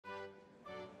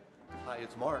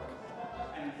it's Mark.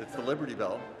 It's the Liberty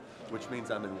Bell, which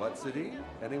means I'm in what city?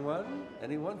 Anyone?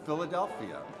 Anyone?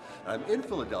 Philadelphia. I'm in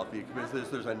Philadelphia because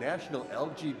there's a national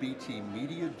LGBT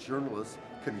media journalists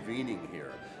convening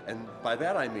here. And by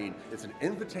that I mean it's an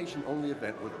invitation-only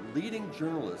event where the leading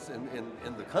journalists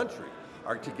in the country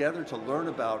are together to learn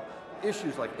about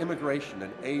issues like immigration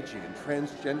and aging and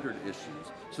transgendered issues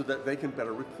so that they can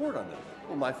better report on them.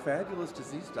 Well,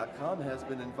 myfabulousdisease.com has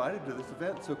been invited to this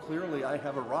event, so clearly I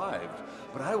have arrived.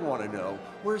 But I want to know,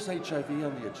 where's HIV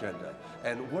on the agenda?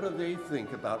 And what do they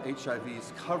think about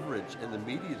HIV's coverage in the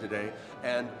media today?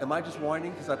 And am I just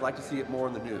whining because I'd like to see it more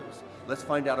in the news? Let's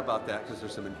find out about that because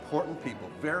there's some important people,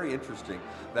 very interesting,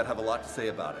 that have a lot to say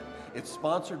about it. It's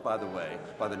sponsored, by the way,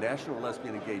 by the National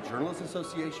Lesbian and Gay Journalists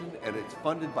Association, and it's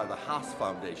funded by the Haas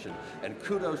Foundation. And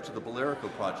kudos to the Bolerico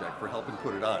Project for helping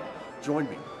put it on. Join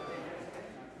me.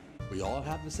 We all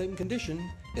have the same condition.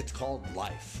 It's called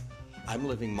life. I'm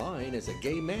living mine as a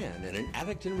gay man and an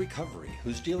addict in recovery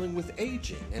who's dealing with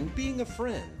aging and being a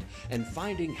friend and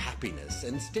finding happiness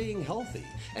and staying healthy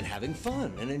and having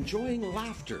fun and enjoying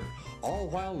laughter, all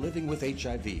while living with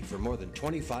HIV for more than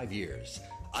 25 years.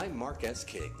 I'm Mark S.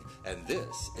 King, and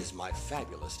this is My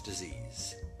Fabulous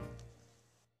Disease.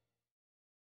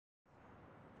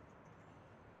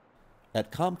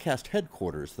 At Comcast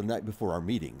headquarters the night before our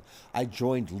meeting, I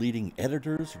joined leading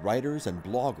editors, writers, and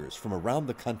bloggers from around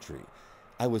the country.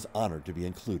 I was honored to be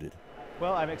included.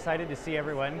 Well, I'm excited to see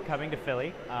everyone coming to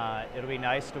Philly. It'll be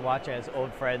nice to watch as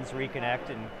old friends reconnect,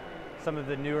 and some of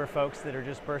the newer folks that are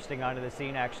just bursting onto the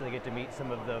scene actually get to meet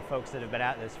some of the folks that have been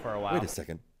at this for a while. Wait a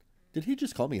second. Did he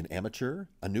just call me an amateur?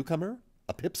 A newcomer?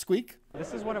 A pipsqueak?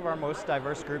 This is one of our most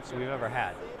diverse groups we've ever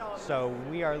had. So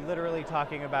we are literally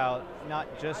talking about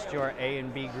not just your A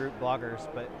and B group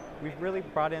bloggers, but we've really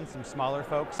brought in some smaller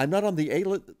folks. I'm not on the A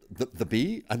list, the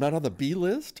B? I'm not on the B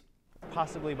list?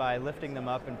 Possibly by lifting them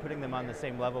up and putting them on the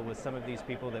same level with some of these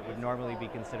people that would normally be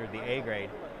considered the A grade.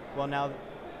 Well, now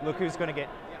look who's going to get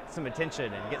some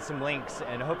attention and get some links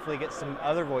and hopefully get some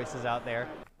other voices out there.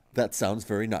 That sounds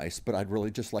very nice, but I'd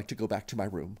really just like to go back to my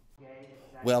room.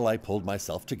 Well, I pulled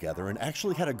myself together and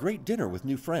actually had a great dinner with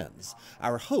new friends.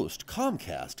 Our host,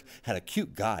 Comcast, had a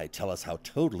cute guy tell us how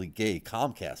totally gay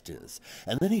Comcast is.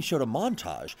 And then he showed a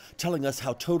montage telling us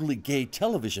how totally gay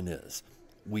television is.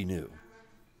 We knew.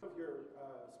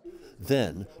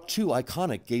 Then, two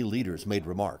iconic gay leaders made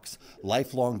remarks.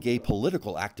 Lifelong gay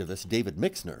political activist David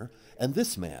Mixner, and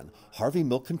this man, Harvey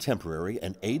Milk contemporary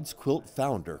and AIDS Quilt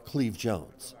founder Cleve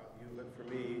Jones. For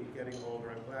me, getting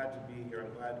older, I'm glad to be here.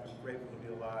 I'm glad, I'm grateful to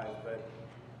be alive, but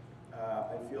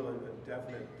I feel a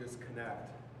definite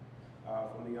disconnect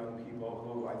from the young people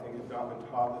who I think have not been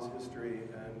taught this history,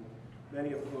 and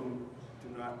many of whom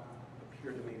do not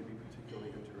appear to me to be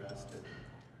particularly interested.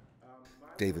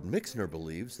 David Mixner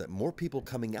believes that more people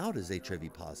coming out as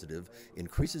HIV positive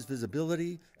increases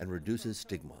visibility and reduces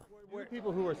stigma.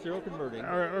 People who are seroconverting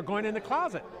are going in the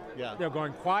closet. Yeah. They're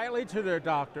going quietly to their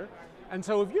doctor. And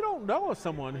so if you don't know of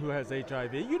someone who has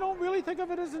HIV, you don't really think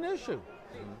of it as an issue.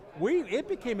 Mm-hmm. It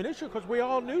became an issue because we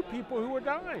all knew people who were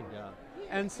dying. Yeah.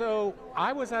 And so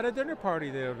I was at a dinner party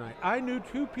the other night. I knew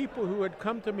two people who had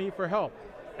come to me for help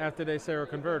after they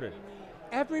seroconverted.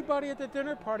 Everybody at the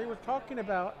dinner party was talking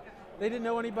about they didn't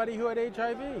know anybody who had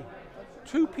HIV.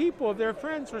 Two people of their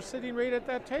friends were sitting right at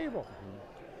that table.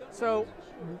 Mm-hmm. So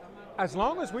as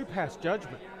long as we pass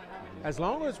judgment, as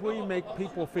long as we make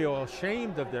people feel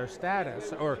ashamed of their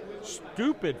status or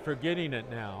stupid for getting it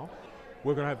now,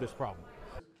 we're going to have this problem.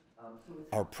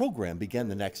 Our program began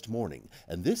the next morning,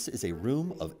 and this is a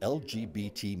room of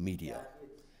LGBT media.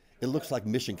 It looks like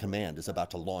Mission Command is about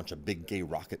to launch a big gay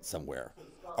rocket somewhere,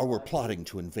 or we're plotting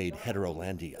to invade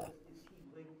Heterolandia.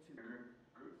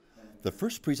 The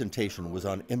first presentation was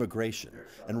on immigration,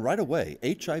 and right away,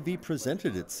 HIV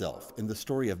presented itself in the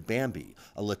story of Bambi,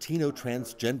 a Latino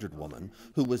transgendered woman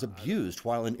who was abused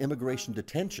while in immigration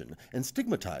detention and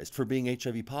stigmatized for being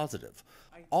HIV positive.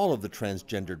 All of the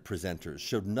transgendered presenters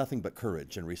showed nothing but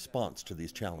courage in response to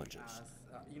these challenges.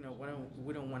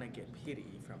 We don't want to get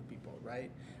pity from people, right?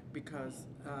 Because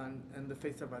in the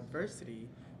face of adversity,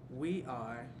 we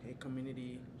are a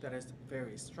community that is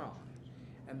very strong,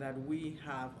 and that we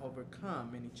have overcome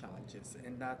many challenges,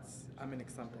 and I'm an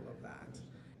example of that.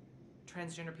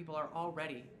 Transgender people are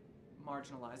already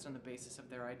marginalized on the basis of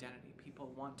their identity.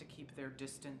 People want to keep their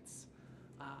distance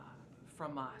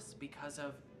from us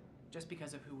just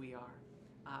because of who we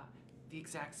are. The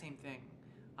exact same thing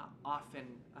often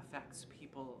affects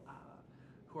people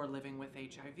who are living with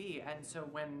HIV, and so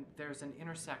when there's an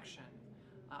intersection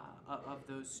of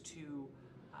those two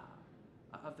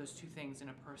things in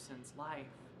a person's life,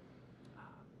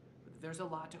 there's a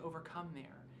lot to overcome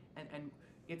there. And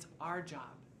it's our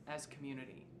job as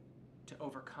community to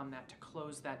overcome that, to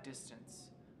close that distance,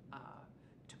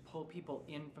 to pull people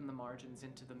in from the margins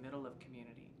into the middle of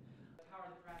community.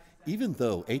 Even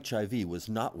though HIV was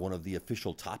not one of the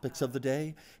official topics of the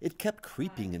day, it kept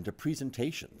creeping into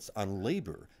presentations on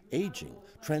labor, aging,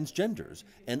 transgenders,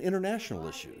 and international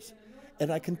issues.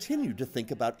 And I continued to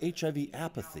think about HIV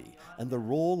apathy and the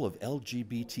role of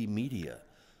LGBT media.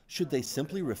 Should they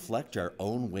simply reflect our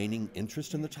own waning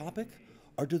interest in the topic?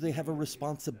 Or do they have a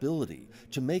responsibility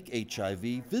to make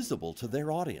HIV visible to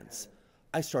their audience?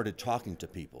 I started talking to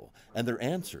people, and their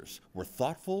answers were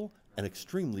thoughtful and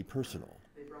extremely personal.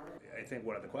 I think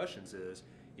one of the questions is,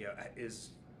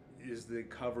 is the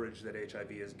coverage that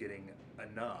HIV is getting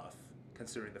enough,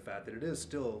 considering the fact that it is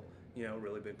still, a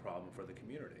really big problem for the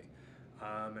community?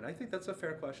 And I think that's a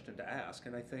fair question to ask.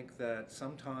 And I think that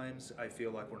sometimes I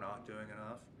feel like we're not doing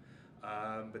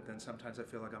enough, but then sometimes I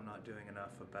feel like I'm not doing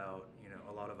enough about,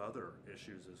 a lot of other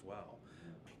issues as well.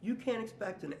 You can't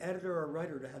expect an editor or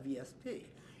writer to have ESP.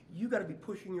 You got to be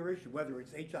pushing your issue, whether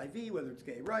it's HIV, whether it's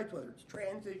gay rights, whether it's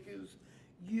trans issues.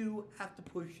 You have to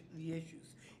push the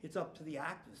issues. It's up to the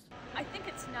activists. I think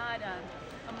it's not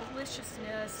a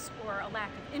maliciousness or a lack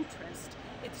of interest.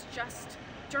 It's just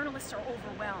journalists are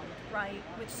overwhelmed, right,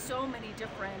 with so many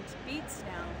different beats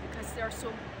now because there are so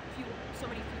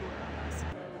many fewer of us.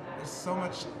 There's so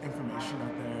much information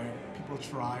out there. People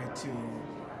try to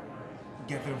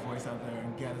get their voice out there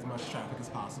and get as much traffic as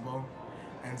possible.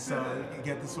 And so you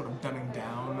get this sort of dumbing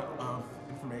down of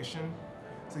information.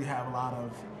 So you have a lot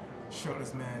of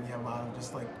shirtless men, you have a lot of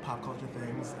just like pop culture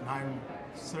things, and I'm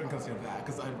certainly consider that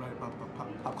because I write about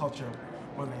pop culture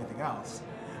more than anything else.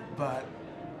 But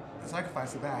the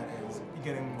sacrifice of that is you're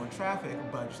getting more traffic,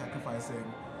 but you're sacrificing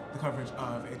the coverage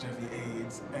of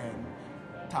HIV/AIDS and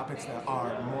topics that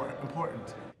are more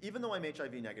important. Even though I'm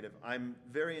HIV negative, I'm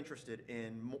very interested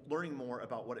in learning more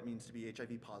about what it means to be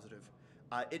HIV positive.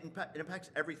 It impacts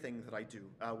everything that I do,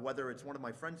 whether it's one of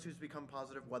my friends who's become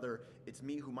positive, whether it's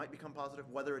me who might become positive,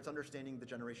 whether it's understanding the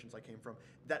generations I came from.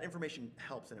 That information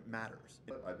helps and it matters.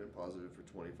 I've been positive for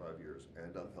 25 years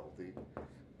and I'm healthy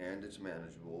and it's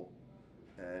manageable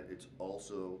and it's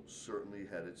also certainly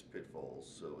had its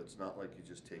pitfalls. So it's not like you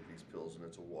just take these pills and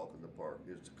it's a walk in the park.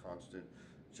 It's a constant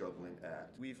juggling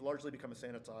act. We've largely become a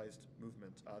sanitized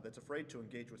movement that's afraid to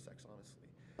engage with sex, honestly.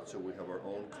 So we have our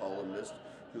own columnist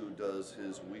who does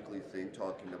his weekly thing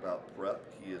talking about PrEP.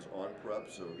 He is on PrEP,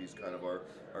 so he's kind of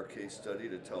our case study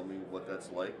to tell me what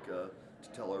that's like, to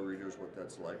tell our readers what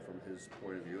that's like from his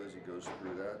point of view as he goes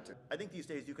through that. I think these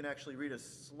days you can actually read a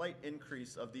slight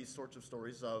increase of these sorts of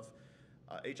stories of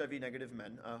HIV negative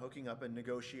men hooking up and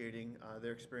negotiating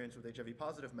their experience with HIV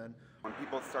positive men. When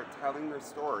people start telling their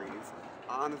stories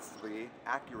honestly,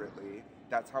 accurately,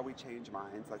 that's how we change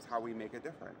minds, that's how we make a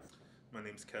difference. My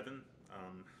name's Kevin.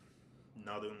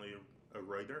 Not only a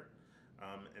writer,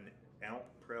 an out,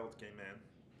 proud gay man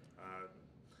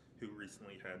who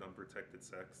recently had unprotected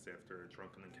sex after a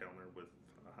drunken encounter with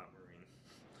a hot Marine.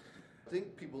 I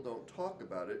think people don't talk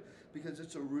about it because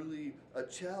it's a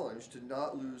challenge to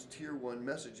not lose tier 1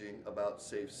 messaging about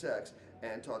safe sex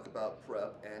and talk about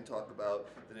PrEP and talk about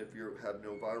that if you have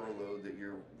no viral load that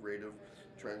your rate of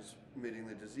transmitting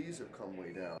the disease have come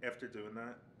way down. After doing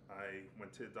that, I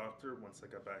went to the doctor once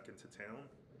I got back into town.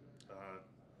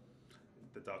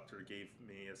 The doctor gave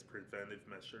me, as preventive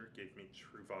measure, gave me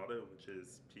Truvada, which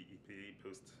is PEP,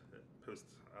 post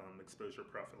exposure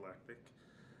prophylactic,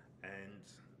 and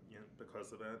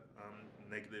because of that, I'm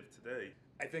negative today.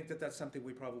 I think that that's something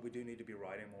we probably do need to be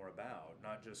writing more about,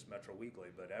 not just Metro Weekly,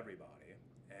 but everybody.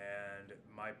 And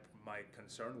my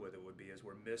concern with it would be is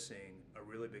we're missing a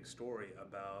really big story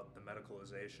about the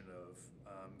medicalization of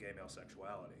gay male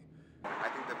sexuality. I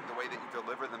think that the way that you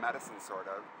deliver the medicine, sort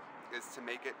of, is to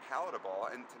make it palatable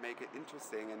and to make it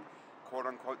interesting and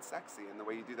quote-unquote sexy, and the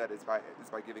way you do that is by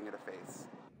giving it a face.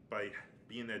 By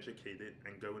being educated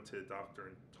and going to the doctor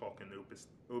and talking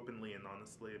openly and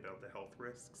honestly about the health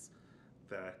risks,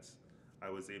 that I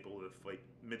was able to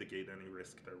mitigate any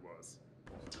risk there was.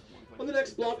 On the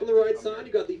next block on the right side,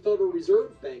 you got the Federal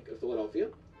Reserve Bank of Philadelphia.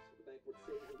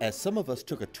 As some of us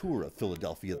took a tour of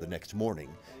Philadelphia the next morning,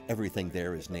 everything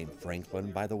there is named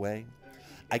Franklin, by the way,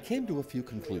 I came to a few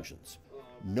conclusions.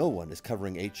 No one is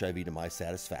covering HIV to my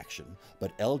satisfaction,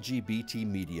 but LGBT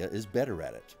media is better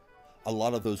at it. A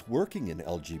lot of those working in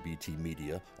LGBT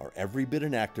media are every bit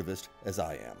an activist as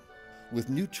I am. With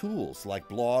new tools like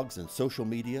blogs and social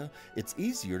media, it's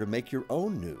easier to make your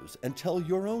own news and tell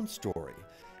your own story.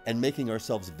 And making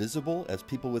ourselves visible as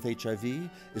people with HIV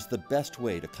is the best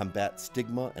way to combat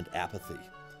stigma and apathy.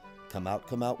 Come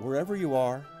out wherever you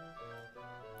are.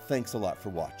 Thanks a lot for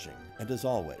watching, and as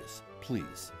always,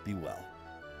 please be well.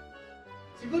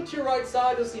 So you look to your right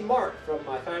side, you'll see Mark from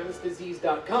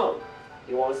myfamily'sdisease.com.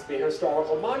 He wants to be a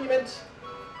historical monument,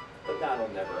 but that'll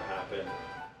never happen.